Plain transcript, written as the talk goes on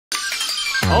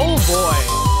Oh boy.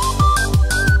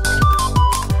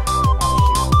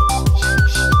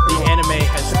 The anime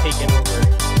has taken over.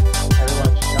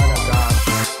 Everyone shut up. God.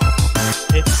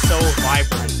 It's so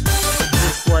vibrant.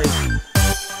 It's like,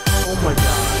 oh my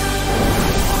god.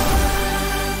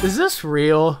 Is this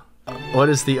real? What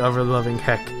is the ever-loving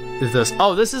heck is this?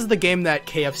 Oh, this is the game that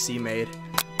KFC made.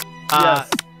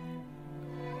 Yes.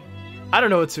 I don't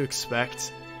know what to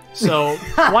expect. So,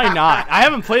 why not? I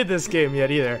haven't played this game yet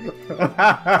either.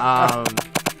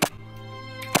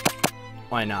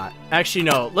 Why not? Actually,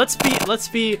 no. Let's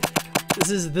be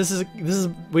this is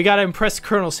we gotta impress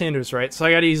Colonel Sanders, right? So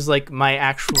I gotta use like my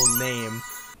actual name.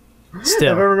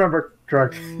 Still. If I remember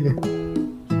correctly.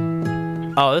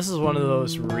 Oh, this is one of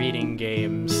those reading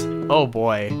games. Oh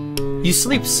boy. You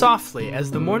sleep softly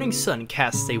as the morning sun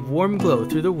casts a warm glow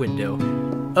through the window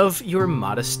of your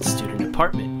modest student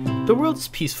apartment. The world is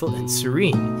peaceful and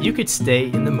serene. You could stay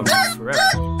in the moment forever.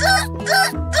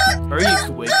 Or you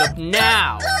could wake up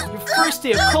now. Your first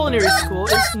day of culinary school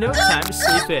is no time to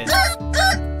sleep in.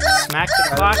 Smack the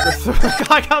clock or throw the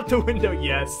clock out the window.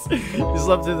 Yes. You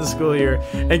slept through the school year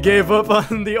and gave up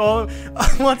on the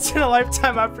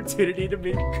once-in-a-lifetime opportunity to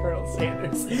meet Colonel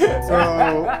Sanders.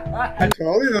 So, I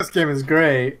told you this game is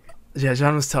great. Yeah,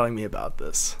 John was telling me about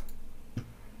this.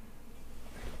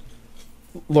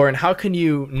 Lauren, how can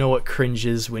you know what cringe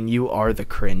is when you are the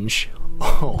cringe?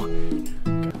 Oh.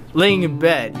 Laying in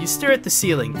bed, you stare at the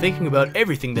ceiling, thinking about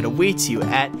everything that awaits you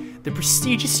at the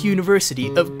prestigious University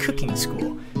of Cooking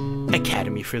School,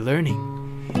 Academy for Learning.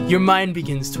 Your mind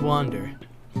begins to wander.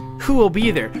 Who will be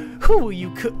there? Who will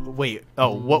you cook? Wait,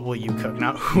 oh, what will you cook?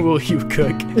 Not who will you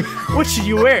cook? What should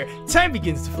you wear? Time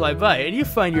begins to fly by, and you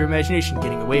find your imagination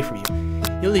getting away from you.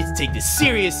 You'll need to take this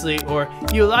seriously, or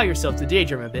you allow yourself to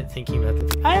daydream a bit, thinking about the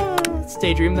let's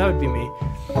daydream, that would be me.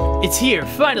 It's here,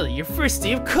 finally, your first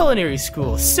day of culinary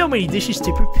school. So many dishes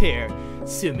to prepare,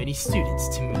 so many students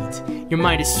to meet. Your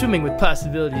mind is swimming with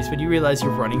possibilities when you realize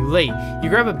you're running late. You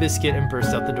grab a biscuit and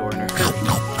burst out the door in a hurry.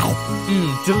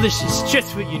 Delicious,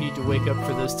 just what you need to wake up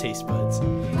for those taste buds.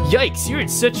 Yikes, you're in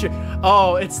such a...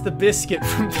 Oh, it's the biscuit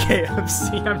from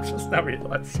KFC, I'm just not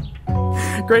realizing.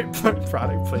 Great product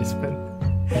placement.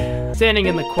 Standing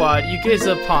in the quad, you gaze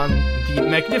upon the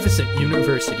magnificent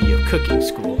University of Cooking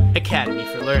School, Academy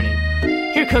for Learning.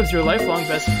 Here comes your lifelong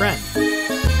best friend.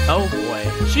 Oh boy,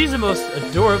 she's the most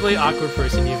adorably awkward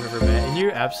person you've ever met, and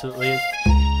you absolutely...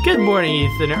 Good morning,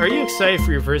 Ethan. Are you excited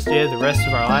for your first day of the rest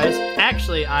of our lives?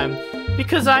 Actually,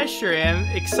 because I sure am.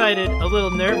 Excited, a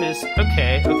little nervous.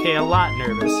 Okay, a lot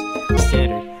nervous.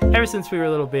 Standard. Ever since we were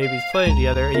little babies playing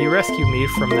together and you rescued me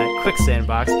from that quicksand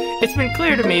box, it's been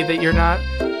clear to me that you're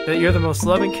the most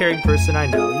loving, caring person I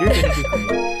know. You're gonna do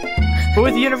great. But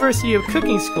with the University of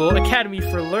Cooking School, Academy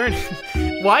for Learning,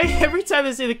 why every time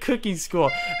they say the cooking school,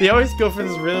 they always go for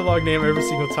this really long name every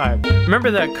single time?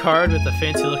 Remember that card with the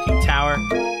fancy looking tower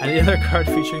and the other card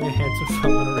featuring a handsome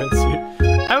fellow in a red suit?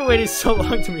 I've been waiting so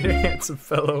long to meet a handsome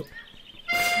fellow.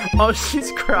 Oh,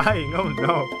 she's crying. Oh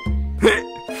no.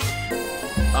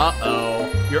 Uh-oh.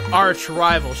 Your arch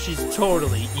rival. She's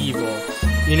totally evil.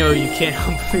 You know, you can't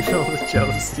help but be filled with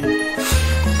jealousy.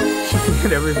 She can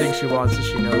get everything she wants and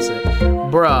she knows it.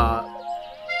 Bruh.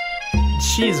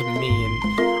 She's mean.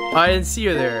 I didn't see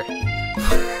her there.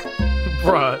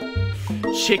 Bruh.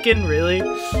 Chicken, really?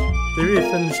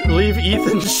 Leave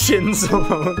Ethan's shins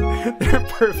alone. They're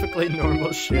perfectly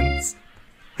normal shins.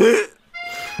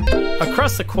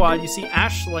 Across the quad, you see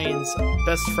Ash Lane's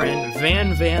best friend, Van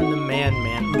the Man.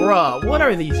 Bruh, what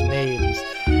are these names?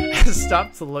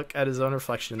 Stop to look at his own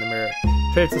reflection in the mirror.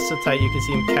 Pants are so tight you can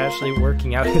see him casually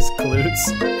working out his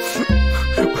glutes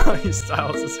while he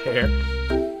styles his hair.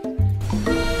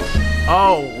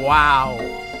 Oh, wow.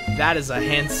 That is a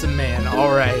handsome man.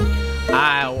 Alright.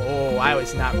 I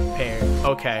was not prepared.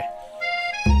 Okay.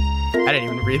 I didn't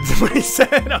even read what he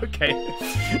said. Okay.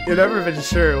 You've never been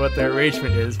sure what their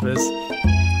arrangement is, but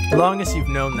as long as you've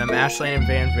known them, Ashley and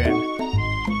Van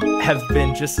have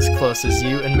been just as close as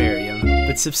you and Miriam,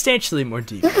 but substantially more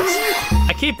devious.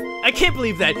 I can't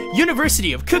believe that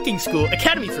University of Cooking School,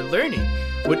 Academy for Learning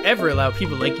would ever allow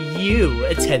people like you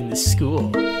attend this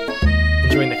school.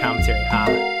 Enjoying the commentary.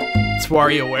 It's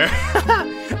WarioWare.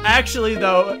 Actually,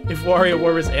 though, if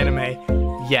WarioWare was anime,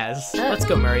 yes. Let's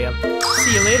go, Miriam.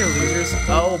 See you later, losers.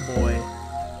 Oh, boy.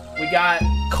 We got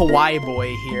Kawaii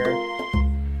Boy here.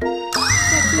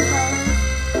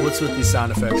 What's with these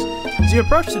sound effects? As you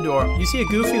approach the door, you see a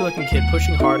goofy-looking kid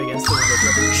pushing hard against the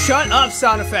window. Shut up,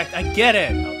 sound effect! I get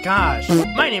it! Oh, gosh.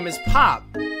 My name is Pop.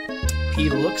 He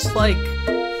looks like...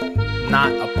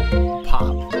 not a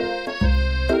Pop.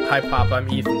 Hi, Pop. I'm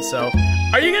Ethan. So,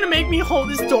 Are you gonna make me hold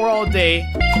this door all day?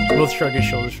 Both shrug his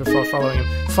shoulders before following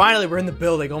him. Finally, we're in the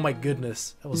building. Oh my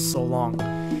goodness. That was so long.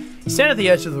 You stand at the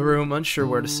edge of the room, unsure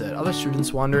where to sit. Other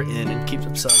students wander in and keep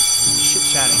themselves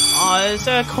chit-chatting. Aw, it's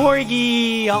a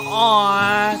corgi.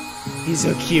 Aw. He's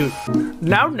so cute.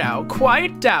 Now,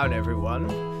 quiet down, everyone.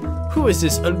 Who is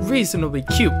this unreasonably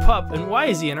cute pup, and why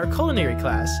is he in our culinary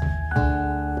class?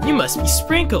 You must be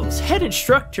Sprinkles, head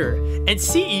instructor and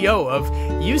CEO of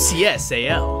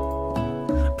UCSAL.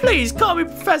 Please call me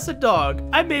Professor Dog.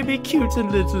 I may be cute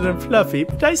and little and fluffy,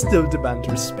 but I still demand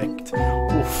respect.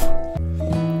 Oof.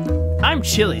 I'm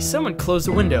chilly. Someone close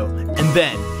the window. And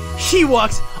then he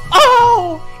walks.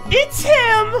 Oh, it's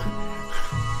him!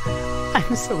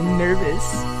 I'm so nervous.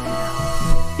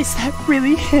 Is that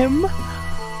really him?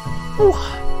 Oh,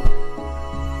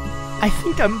 I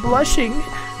think I'm blushing.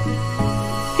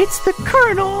 It's the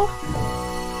Colonel.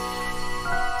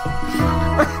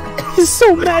 He's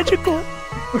so magical.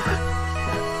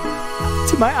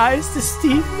 To my eyes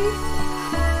deceive me.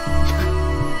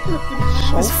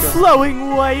 His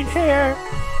flowing white hair,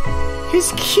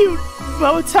 his cute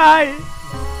bow tie,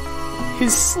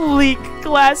 his sleek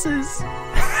glasses.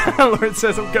 Lord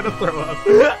says I'm gonna throw up.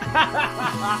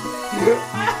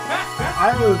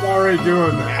 I was already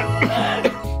doing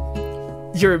that.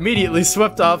 You're immediately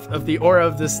swept off of the aura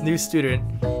of this new student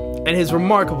and his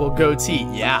remarkable goatee.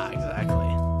 Yeah, exactly.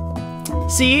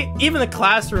 See, even the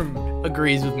classroom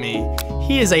agrees with me.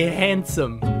 He is a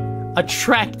handsome,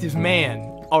 attractive man,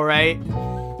 alright?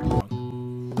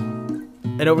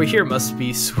 And over here must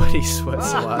be Sweaty Sweat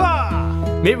Salad.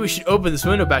 Maybe we should open this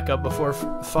window back up before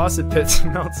faucet pits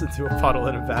melts into a puddle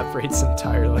and evaporates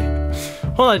entirely.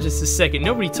 Hold on just a second.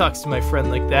 Nobody talks to my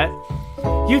friend like that.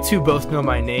 You two both know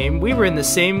my name. We were in the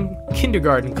same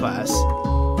kindergarten class.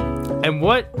 And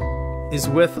what is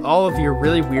with all of your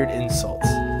really weird insults?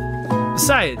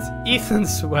 Besides, Ethan's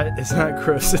sweat is not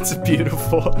gross, it's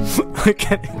beautiful. Look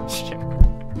at him share.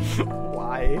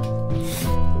 Why?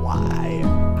 Why?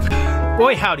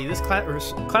 Boy howdy, this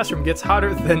classroom gets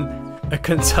hotter than a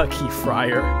Kentucky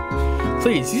fryer.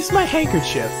 Please, use my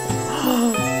handkerchief.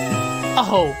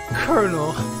 Oh,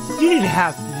 Colonel, you didn't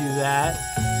have to do that.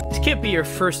 This can't be your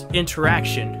first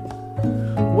interaction.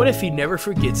 What if he never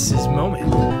forgets his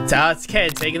moment? It's Ken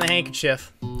taking the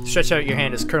handkerchief. Stretch out your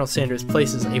hand as Colonel Sanders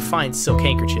places a fine silk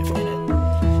handkerchief in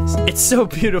it. It's so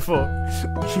beautiful.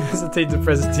 You hesitate to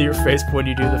press it to your face, but when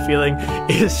you do, the feeling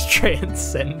is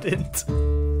transcendent.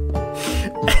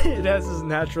 It has this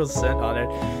natural scent on it.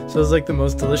 So it's like the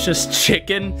most delicious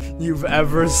chicken you've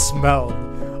ever smelled.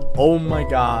 Oh my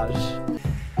gosh.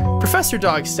 Professor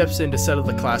Dog steps in to settle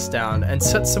the class down and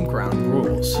set some ground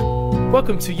rules.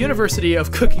 Welcome to University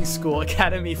of Cooking School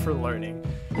Academy for Learning.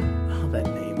 Oh, that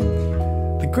name.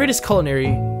 The greatest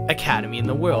culinary academy in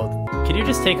the world. Can you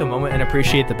just take a moment and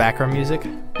appreciate the background music? You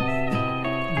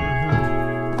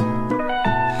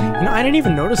know, I didn't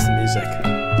even notice the music.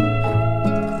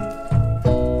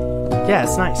 Yeah,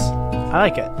 it's nice. I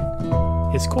like it.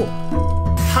 It's cool.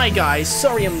 Hi guys,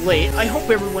 sorry I'm late. I hope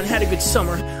everyone had a good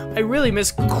summer. I really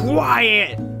miss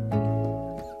quiet.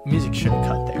 Music should have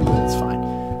cut there, but it's fine.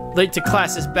 Late to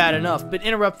class is bad enough, but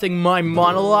interrupting my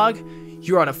monologue?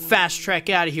 You're on a fast track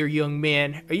out of here, young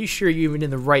man. Are you sure you're even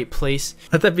in the right place?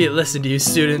 Let that be a lesson to you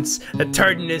students. That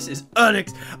tardiness is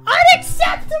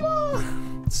unacceptable!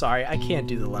 Sorry, I can't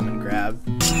do the lemon grab.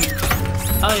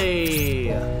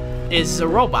 It's a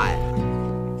robot.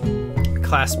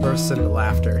 Class bursts into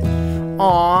laughter.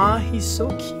 Aw, he's so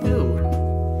cute.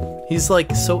 He's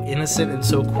like so innocent and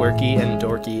so quirky and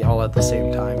dorky all at the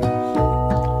same time.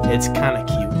 It's kind of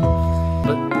cute,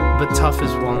 but tough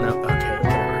as well. No, okay,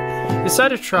 whatever. Decide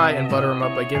to try and butter him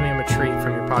up by giving him a treat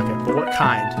from your pocket. But what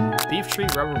kind? Beef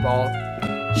treat, rubber ball,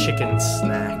 chicken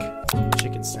snack.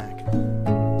 Chicken snack.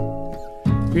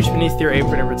 Reach beneath your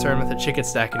apron and return with a chicken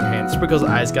snack in your hand. Sprinkle's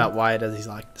eyes got wide as he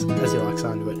locks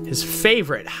onto it. His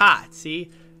favorite, hot.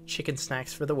 See, chicken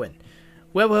snacks for the win.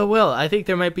 Well, I think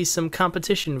there might be some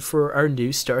competition for our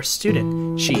new star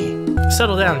student.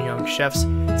 Settle down, young chefs.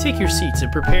 Take your seats and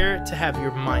prepare to have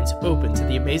your minds open to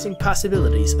the amazing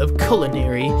possibilities of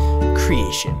culinary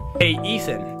creation. Hey,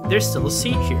 Ethan, there's still a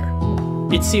seat here.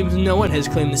 It seems no one has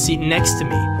claimed the seat next to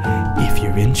me. If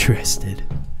you're interested.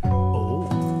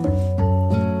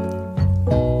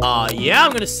 Yeah,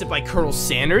 I'm gonna sit by Colonel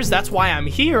Sanders. That's why I'm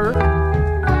here.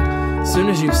 As soon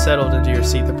as you've settled into your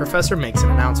seat, the professor makes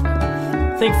an announcement.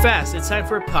 Think fast, it's time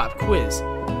for a pop quiz.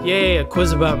 Yay, a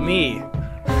quiz about me.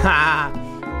 Ha!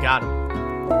 Got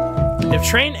him. If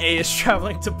train A is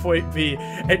traveling to point B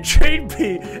and train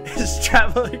B is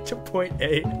traveling to point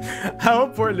A, how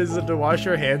important is it to wash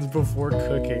your hands before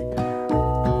cooking?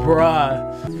 Bruh.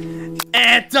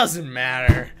 It doesn't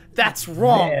matter. That's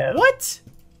wrong. Man. What?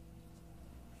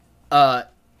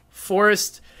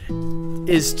 Forest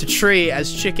is to tree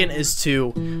as chicken is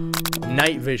to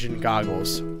night vision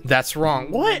goggles. That's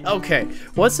wrong. What? Okay.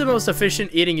 What's the most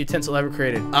efficient eating utensil ever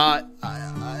created?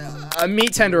 A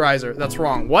meat tenderizer. That's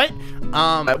wrong. What?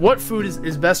 What food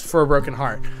is best for a broken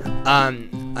heart?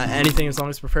 Anything as long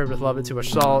as prepared with love and too much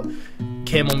salt.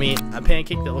 Camel meat. A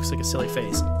pancake that looks like a silly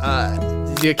face.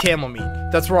 Camel meat.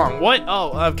 That's wrong. What?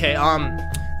 Oh, okay.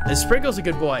 Sprinkle's a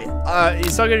good boy.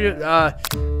 He's talking to,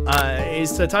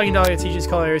 he's a talking dog at teacher's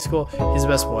culinary school. He's the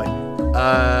best boy.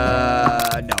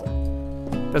 No.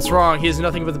 That's wrong. He has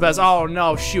nothing but the best. Oh,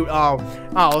 no. Shoot. Oh,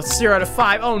 0 out of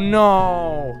 5. Oh,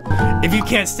 no. If you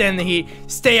can't stand the heat,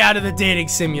 stay out of the dating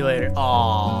simulator.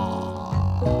 Aww.